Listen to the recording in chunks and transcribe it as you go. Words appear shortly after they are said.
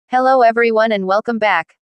Hello everyone and welcome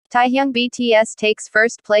back. Taehyung BTS takes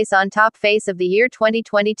first place on top face of the year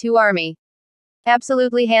 2022 ARMY.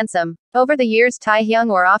 Absolutely handsome. Over the years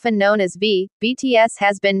Taehyung, or often known as V, BTS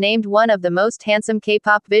has been named one of the most handsome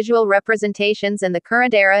K-pop visual representations in the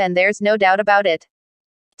current era, and there's no doubt about it.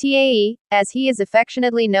 Tae, as he is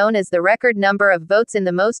affectionately known as the record number of votes in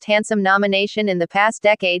the Most Handsome nomination in the past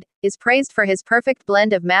decade, is praised for his perfect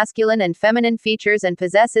blend of masculine and feminine features and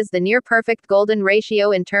possesses the near-perfect golden ratio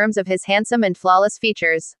in terms of his handsome and flawless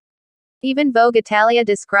features. Even Vogue Italia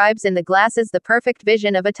describes in the glasses the perfect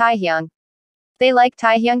vision of a Taehyung. They like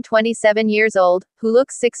Taehyung 27 years old, who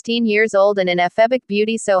looks 16 years old and in ephemic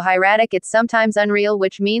beauty so hieratic it's sometimes unreal,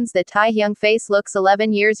 which means that Taehyung face looks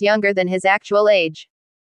 11 years younger than his actual age.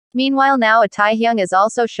 Meanwhile now a Taehyung is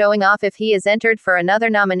also showing off if he is entered for another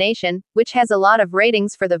nomination, which has a lot of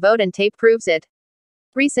ratings for the vote and tape proves it.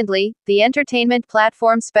 Recently, the entertainment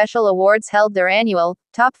platform Special Awards held their annual,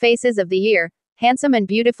 Top Faces of the Year, Handsome and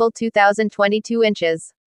Beautiful 2022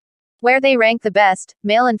 inches, where they rank the best,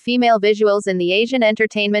 male and female visuals in the Asian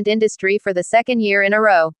entertainment industry for the second year in a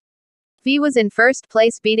row. V was in first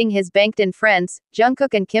place, beating his Bangtan friends,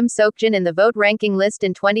 Jungkook and Kim Seokjin, in the vote ranking list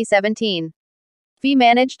in 2017. V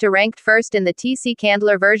managed to rank first in the TC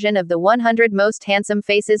Candler version of the 100 Most Handsome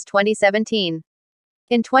Faces 2017.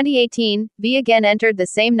 In 2018, V again entered the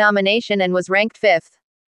same nomination and was ranked fifth.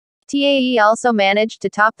 Tae also managed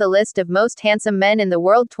to top the list of Most Handsome Men in the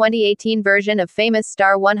World 2018 version of Famous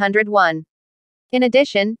Star 101. In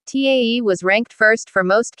addition, Tae was ranked first for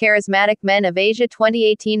Most Charismatic Men of Asia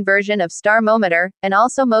 2018 version of Starmometer, and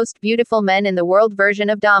also Most Beautiful Men in the World version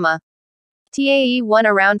of Dama. Tae won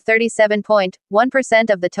around 37.1%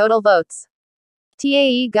 of the total votes.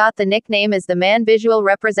 Tae got the nickname as the man visual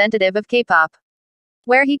representative of K-pop,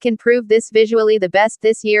 where he can prove this visually the best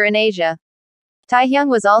this year in Asia. Taehyung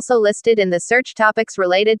was also listed in the search topics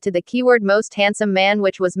related to the keyword Most Handsome Man,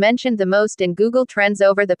 which was mentioned the most in Google Trends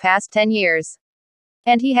over the past 10 years.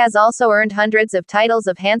 And he has also earned hundreds of titles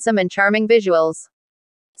of handsome and charming visuals.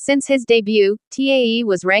 Since his debut, Tae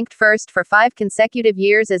was ranked first for 5 consecutive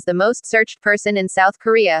years as the most searched person in South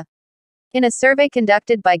Korea. In a survey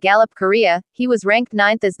conducted by Gallup Korea, he was ranked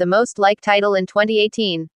 9th as the most liked title in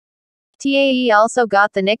 2018. Tae also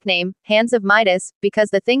got the nickname, Hands of Midas, because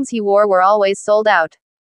the things he wore were always sold out.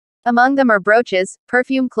 Among them are brooches,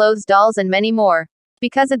 perfume, clothes, dolls, and many more.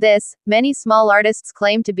 Because of this, many small artists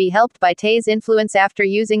claim to be helped by Tae's influence after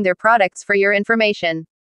using their products. For your information,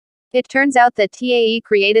 it turns out that Tae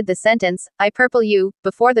created the sentence, "I purple you,"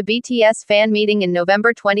 before the BTS fan meeting in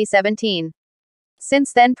November 2017.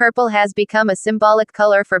 Since then, purple has become a symbolic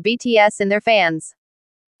color for BTS and their fans.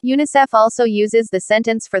 UNICEF also uses the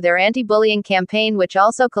sentence for their anti-bullying campaign, which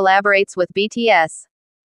also collaborates with BTS.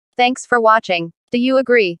 Thanks for watching. Do you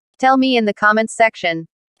agree? Tell me in the comments section.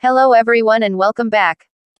 Hello everyone and welcome back.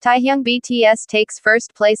 Taehyung BTS takes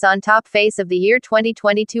first place on top face of the year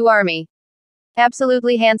 2022 ARMY.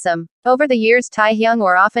 Absolutely handsome. Over the years Taehyung,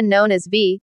 or often known as V,